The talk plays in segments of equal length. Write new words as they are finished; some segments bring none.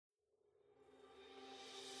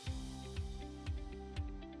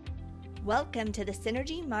Welcome to the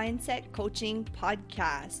Synergy Mindset Coaching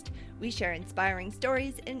Podcast. We share inspiring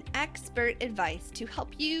stories and expert advice to help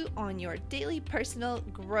you on your daily personal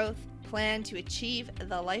growth plan to achieve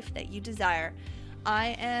the life that you desire.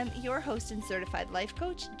 I am your host and certified life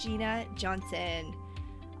coach, Gina Johnson.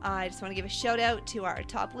 I just want to give a shout out to our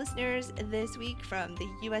top listeners this week from the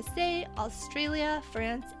USA, Australia,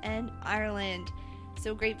 France, and Ireland.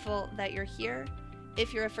 So grateful that you're here.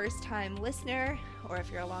 If you're a first-time listener or if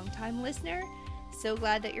you're a long-time listener, so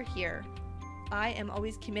glad that you're here. I am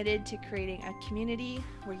always committed to creating a community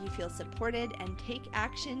where you feel supported and take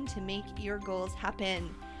action to make your goals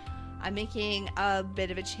happen. I'm making a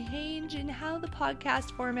bit of a change in how the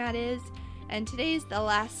podcast format is, and today's the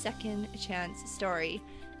last second chance story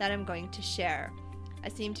that I'm going to share. I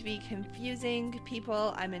seem to be confusing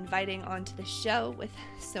people I'm inviting onto the show with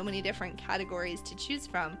so many different categories to choose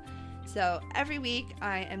from. So every week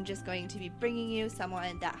I am just going to be bringing you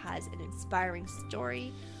someone that has an inspiring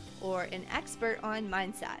story or an expert on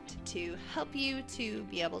mindset to help you to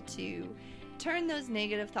be able to turn those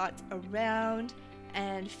negative thoughts around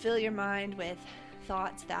and fill your mind with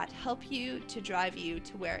thoughts that help you to drive you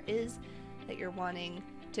to where it is that you're wanting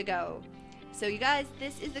to go. So you guys,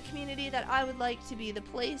 this is the community that I would like to be the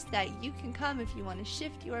place that you can come if you want to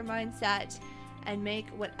shift your mindset and make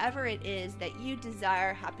whatever it is that you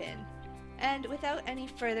desire happen. And without any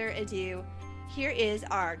further ado, here is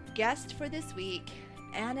our guest for this week,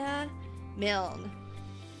 Anna Milne.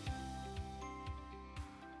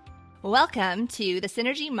 Welcome to the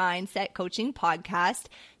Synergy Mindset Coaching Podcast,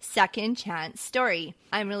 Second Chance Story.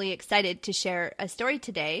 I'm really excited to share a story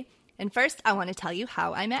today. And first, I want to tell you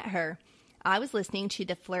how I met her. I was listening to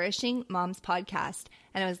the Flourishing Moms podcast,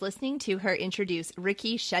 and I was listening to her introduce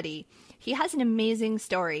Ricky Shetty. He has an amazing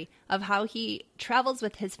story of how he travels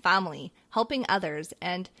with his family, helping others,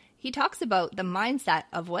 and he talks about the mindset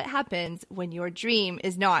of what happens when your dream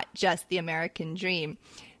is not just the American dream.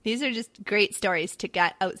 These are just great stories to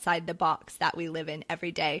get outside the box that we live in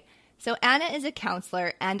every day. So Anna is a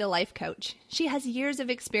counselor and a life coach. She has years of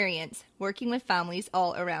experience working with families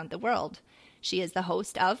all around the world. She is the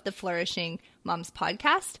host of the Flourishing Moms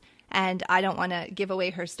podcast, and I don't want to give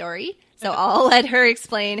away her story, so I'll let her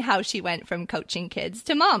explain how she went from coaching kids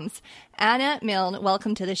to moms. Anna Milne,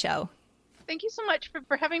 welcome to the show. Thank you so much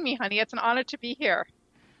for having me, honey. It's an honor to be here.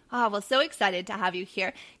 Well, so excited to have you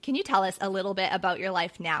here. Can you tell us a little bit about your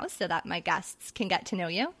life now so that my guests can get to know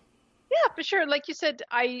you? Yeah, for sure. Like you said,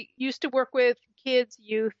 I used to work with kids,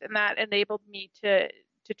 youth, and that enabled me to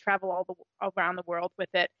travel all around the world with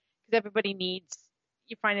it. Because everybody needs,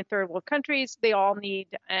 you find in third world countries, they all need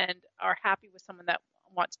and are happy with someone that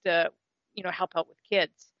wants to, help out with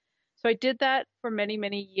kids. So I did that for many,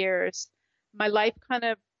 many years. My life kind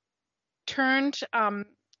of turned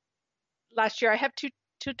last year. I have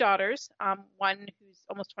two daughters, one who's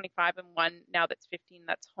almost 25 and one now that's 15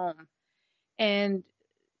 that's home. And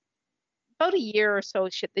about a year or so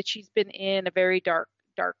that she's been in a very dark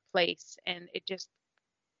place, and it just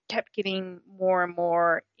kept getting more and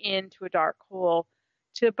more into a dark hole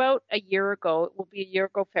to about a year ago. It will be a year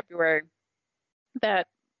ago, February, that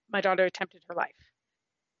my daughter attempted her life.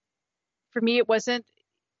 For me, it was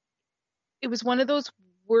one of those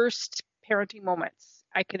worst parenting moments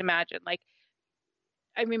I could imagine. Like,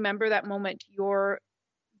 I remember that moment, your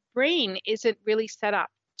brain isn't really set up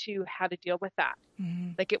to how to deal with that.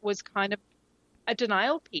 Mm-hmm. Like, it was kind of a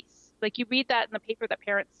denial piece. Like, you read that in the paper that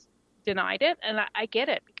parents denied it, and I get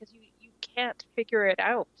it, because you can't figure it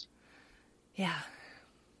out. Yeah.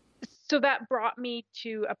 So that brought me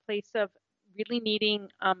to a place of really needing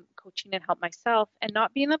coaching and help myself, and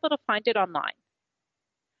not being able to find it online.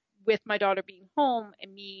 With my daughter being home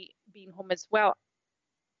and me being home as well,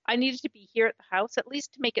 I needed to be here at the house, at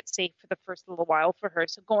least to make it safe for the first little while for her.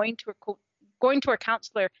 So going to a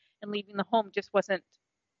counselor and leaving the home just wasn't,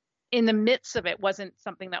 in the midst of it, wasn't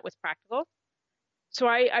something that was practical. So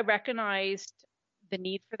I recognized the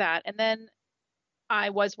need for that. And then I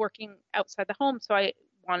was working outside the home, so I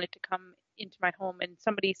wanted to come into my home, and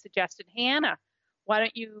somebody suggested, hey, Anna, why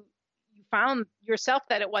don't you found yourself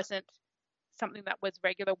that it wasn't something that was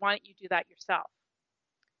regular. Why don't you do that yourself?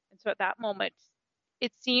 And so at that moment,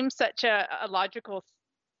 it seems such a logical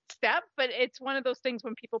step, but it's one of those things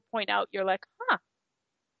when people point out, you're like,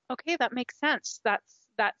 okay, that makes sense.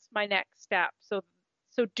 That's my next step. So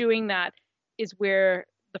doing that is where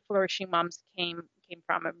the Flourishing Moms came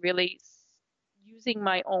from, and really using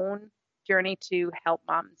my own journey to help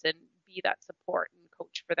moms and be that support and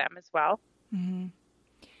coach for them as well. Mm-hmm.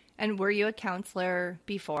 And were you a counselor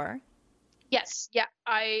before? Yes. Yeah.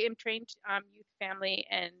 I am trained youth, family,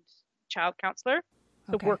 and child counselor.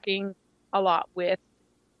 So okay. Working a lot with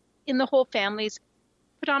in the whole families,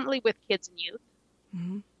 predominantly with kids and youth.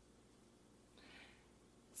 Mm-hmm.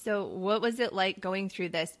 So what was it like going through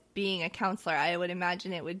this, being a counselor? I would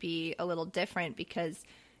imagine it would be a little different because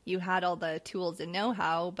you had all the tools and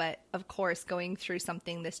know-how, but of course, going through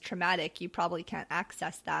something this traumatic, you probably can't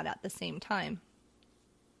access that at the same time.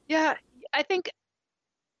 Yeah, I think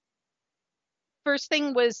first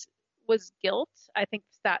thing was guilt. I think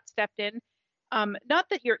that stepped in. Not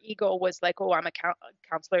that your ego was like, oh, I'm a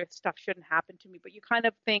counselor, stuff shouldn't happen to me, but you kind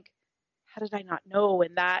of think, how did I not know?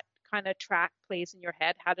 And that kind of track plays in your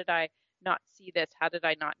head. How did I not see this? How did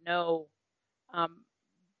I not know?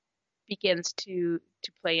 Begins to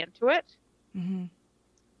play into it. Mm-hmm.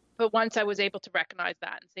 But once I was able to recognize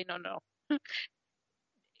that and say, no,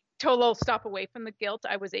 total stop away from the guilt,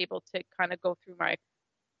 I was able to kind of go through my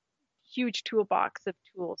huge toolbox of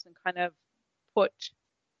tools and kind of put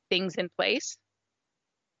things in place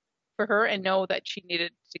for her and know that she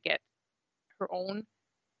needed to get her own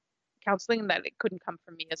counseling and that it couldn't come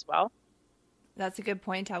from me as well. That's a good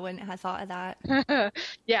point. I wouldn't have thought of that.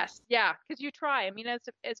 Yes, yeah, because you try. I mean, as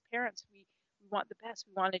parents, we want the best.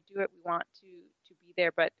 We want to do it. We want to be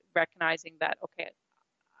there, but recognizing that, okay,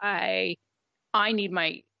 I need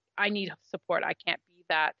support. I can't be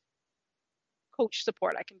that coach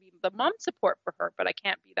support. I can be the mom support for her, but I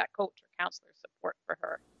can't be that coach or counselor support for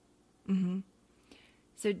her. Mm-hmm.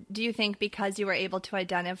 So do you think because you were able to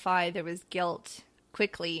identify there was guilt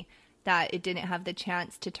quickly that it didn't have the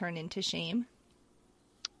chance to turn into shame?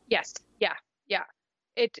 Yes. Yeah.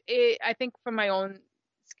 It I think from my own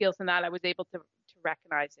skills in that, I was able to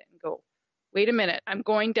recognize it and go, wait a minute, I'm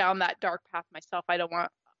going down that dark path myself. I don't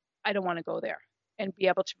want to go there, and be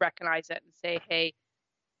able to recognize it and say, hey,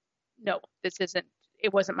 no,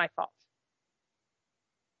 it wasn't my fault.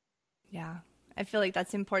 Yeah. I feel like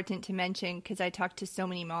that's important to mention because I talk to so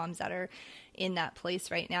many moms that are in that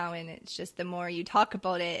place right now. And it's just the more you talk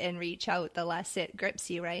about it and reach out, the less it grips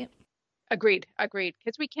you, right? Agreed.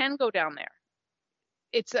 Because we can go down there.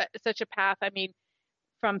 It's such a path. I mean,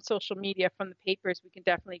 from social media, from the papers, we can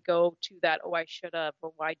definitely go to that, oh, I should have,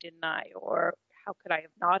 or why didn't I, or how could I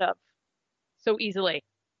have not have, so easily.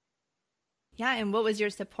 Yeah, and what was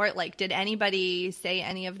your support like? Did anybody say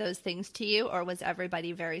any of those things to you, or was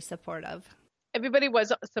everybody very supportive? Everybody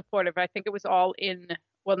was supportive. I think it was all I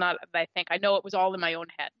know it was all in my own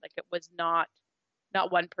head. Like it was not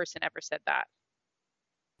one person ever said that.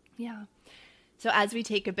 Yeah. So as we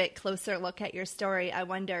take a bit closer look at your story, I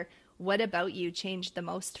wonder, what about you changed the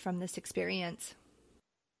most from this experience?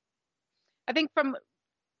 I think from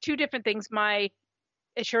two different things, my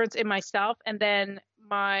assurance in myself and then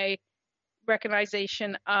my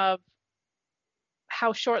recognition of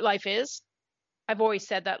how short life is. I've always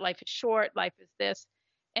said that life is short, life is this,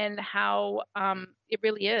 and how it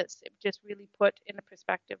really is. It just really put in a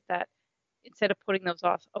perspective that instead of putting those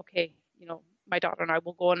off, okay, my daughter and I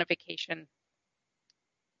will go on a vacation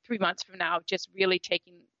 3 months from now, just really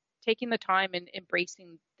taking the time and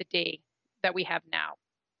embracing the day that we have now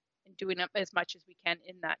and doing as much as we can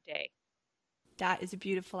in that day. That is a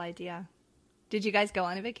beautiful idea. Did you guys go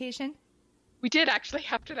on a vacation? We did actually.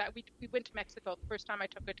 After that, we went to Mexico. The first time I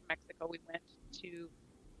took her to Mexico, we went to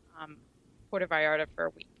Puerto Vallarta for a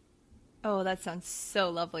week. Oh, that sounds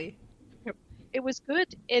so lovely. It was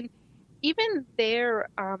good. And even there,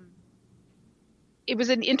 it was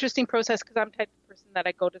an interesting process because I'm the type of person that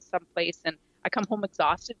I go to some place and I come home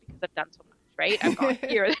exhausted because I've done so much, right? I've gone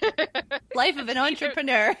here. Life of an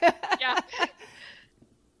entrepreneur. Yeah.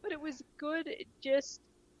 But it was good just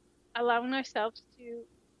allowing ourselves to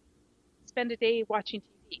spend a day watching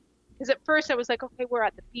TV. Because at first I was like, okay, we're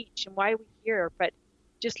at the beach and why are we here? But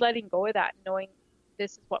just letting go of that, knowing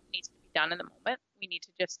this is what needs to be done in the moment. We need to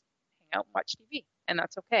just hang out and watch TV, and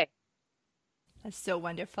that's okay. That's so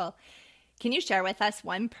wonderful. Can you share with us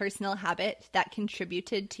one personal habit that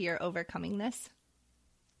contributed to your overcoming this?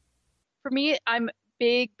 For me, I'm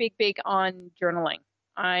big on journaling.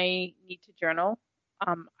 I need to journal.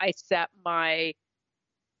 I set my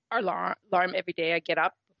alarm every day. I get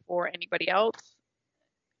up before anybody else,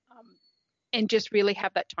 and just really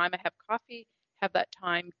have that time. I have coffee, have that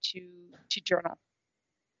time to journal,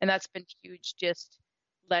 and that's been huge. Just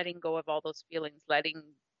letting go of all those feelings,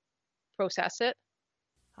 process it.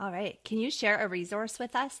 All right. Can you share a resource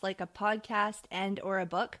with us, like a podcast and or a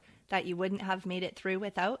book that you wouldn't have made it through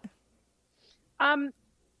without?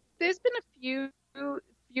 There's been a few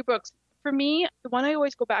books. For me, the one I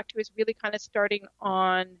always go back to is really kind of starting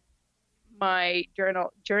on my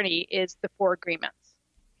journey is the 4 Agreements.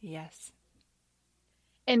 Yes.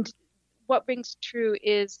 And what rings true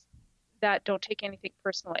is that don't take anything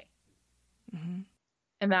personally. Mm-hmm.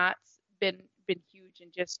 And that's been been huge.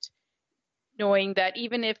 And just knowing that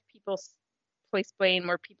even if people place blame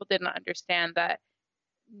or people didn't understand, that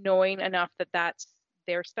knowing enough that that's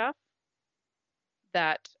their stuff,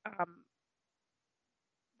 that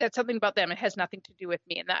that's something about them. It has nothing to do with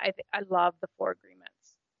me. And that I love the 4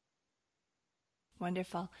 agreements.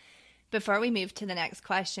 Wonderful. Before we move to the next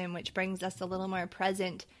question, which brings us a little more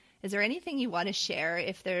present, is there anything you want to share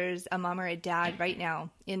if there's a mom or a dad right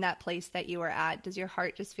now in that place that you are at? Does your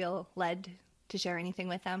heart just feel led to share anything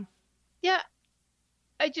with them? Yeah.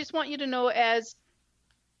 I just want you to know, as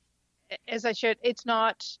I shared, it's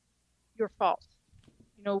not your fault.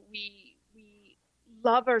 You know, we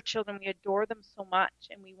love our children. We adore them so much,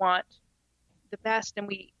 and we want the best. And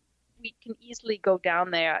we can easily go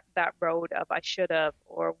down that road of I should have,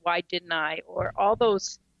 or why didn't I, or all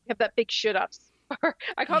those. We have that big should haves.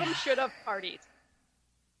 I call them should have parties.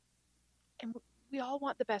 And we all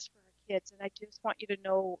want the best for our kids. And I just want you to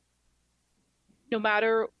know, no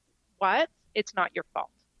matter what, it's not your fault.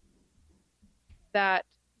 That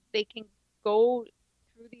they can go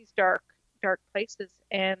through these dark places,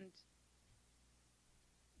 and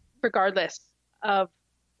regardless of,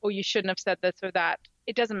 oh, you shouldn't have said this or that,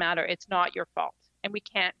 it doesn't matter. It's not your fault. And we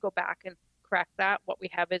can't go back and correct that. What we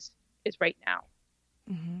have is right now.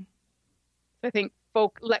 Mm-hmm. I think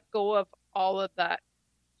folk let go of all of that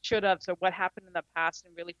should haves or what happened in the past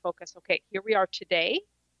and really focus, okay, here we are today.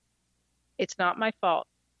 It's not my fault,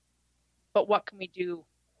 but what can we do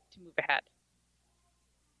to move ahead?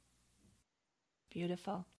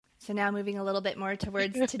 Beautiful. So now moving a little bit more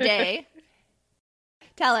towards today,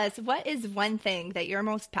 tell us, what is one thing that you're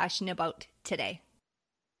most passionate about today?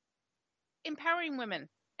 Empowering women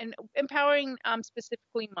and empowering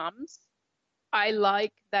specifically moms. I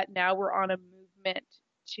like that now we're on a movement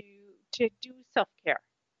to do self-care.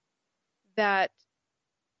 That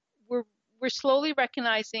we're slowly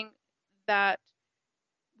recognizing that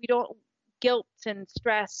we don't guilt and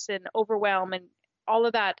stress and overwhelm and all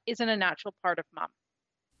of that isn't a natural part of mom.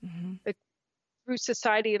 Mm-hmm. Like, through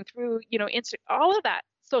society and through all of that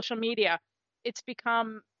social media, it's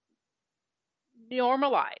become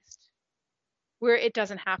normalized where it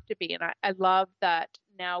doesn't have to be. And I love that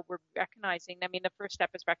now we're recognizing, I mean, the first step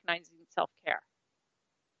is recognizing self-care,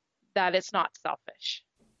 that it's not selfish.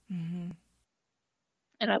 Mm-hmm.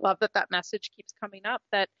 And I love that message keeps coming up,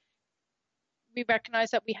 that we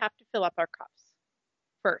recognize that we have to fill up our cups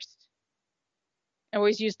first. I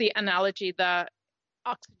always use the analogy, the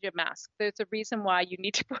oxygen mask. There's a reason why you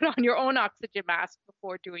need to put on your own oxygen mask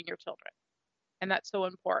before doing your children. And that's so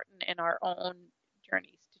important in our own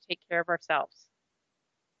journeys to take care of ourselves.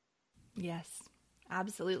 Yes,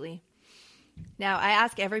 absolutely. Now, I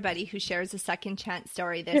ask everybody who shares a second chance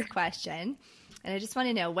story this question, and I just want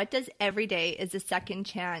to know, what does every day is a second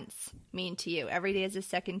chance mean to you? Every day is a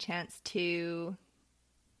second chance to...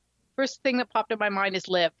 First thing that popped in my mind is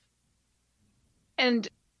live. And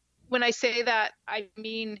when I say that, I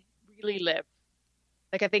mean really live.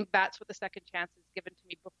 Like, I think that's what the second chance is given to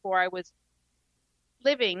me. Before I was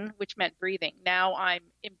living, which meant breathing. Now I'm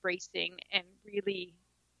embracing and really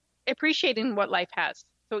appreciating what life has.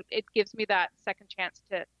 So it gives me that second chance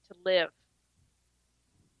to live.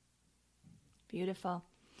 Beautiful.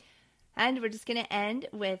 And we're just going to end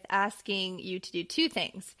with asking you to do 2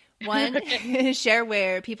 things. One, share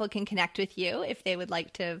where people can connect with you if they would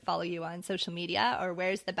like to follow you on social media, or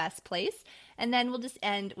where's the best place. And then we'll just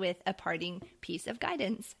end with a parting piece of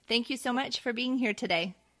guidance. Thank you so much for being here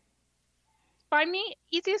today. Find me,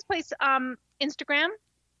 easiest place, Instagram,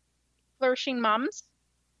 Flourishing Moms.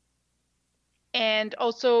 And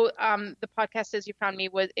also the podcast, as you found me,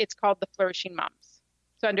 it's called The Flourishing Moms.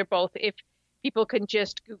 So under both, if people can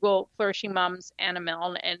just Google Flourishing Moms, Anna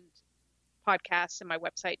Milne, and podcasts, and my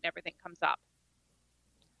website and everything comes up.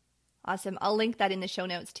 Awesome. I'll link that in the show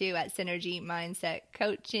notes too at Synergy Mindset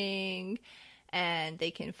Coaching, and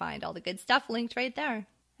they can find all the good stuff linked right there.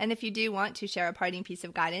 And if you do want to share a parting piece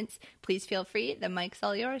of guidance, please feel free. The mic's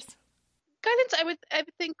all yours. Guidance, I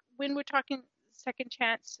would think when we're talking second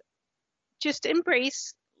chance, just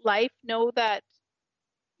embrace life. Know that,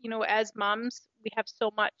 as moms, we have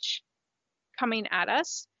so much coming at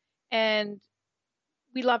us, and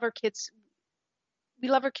we love our kids. We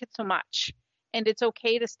love our kids so much, and it's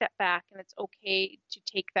okay to step back, and it's okay to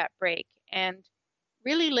take that break and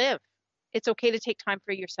really live. It's okay to take time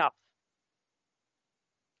for yourself,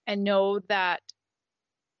 and know that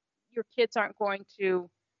your kids aren't going to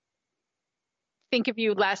think of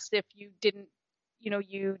you less if you didn't,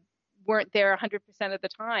 you weren't there 100% of the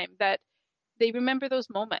time, that they remember those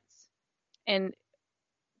moments. And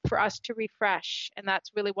for us to refresh, and that's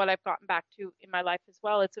really what I've gotten back to in my life as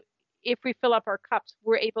well. It's if we fill up our cups,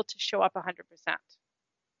 we're able to show up 100%.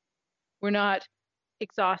 We're not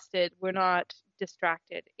exhausted. We're not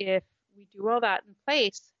distracted. If we do all that in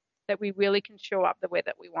place, that we really can show up the way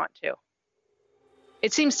that we want to.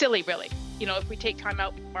 It seems silly, really. If we take time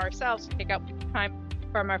out for ourselves, take out time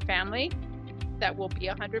from our family, that will be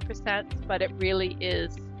 100%, but it really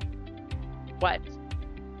is what,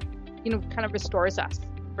 kind of restores us,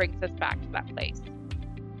 brings us back to that place.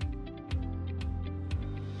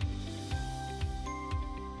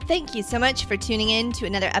 Thank you so much for tuning in to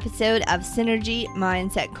another episode of Synergy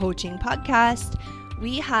Mindset Coaching Podcast.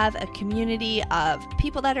 We have a community of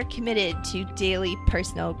people that are committed to daily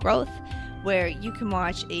personal growth, where you can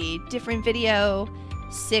watch a different video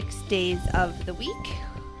 6 days of the week.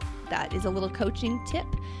 That is a little coaching tip,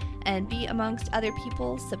 and be amongst other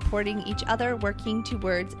people supporting each other, working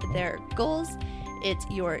towards their goals. It's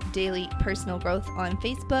Your Daily Personal Growth on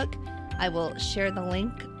Facebook. I will share the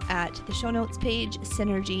link at the show notes page,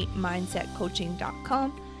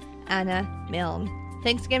 synergymindsetcoaching.com. Anna Milne.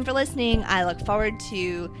 Thanks again for listening. I look forward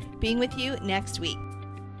to being with you next week.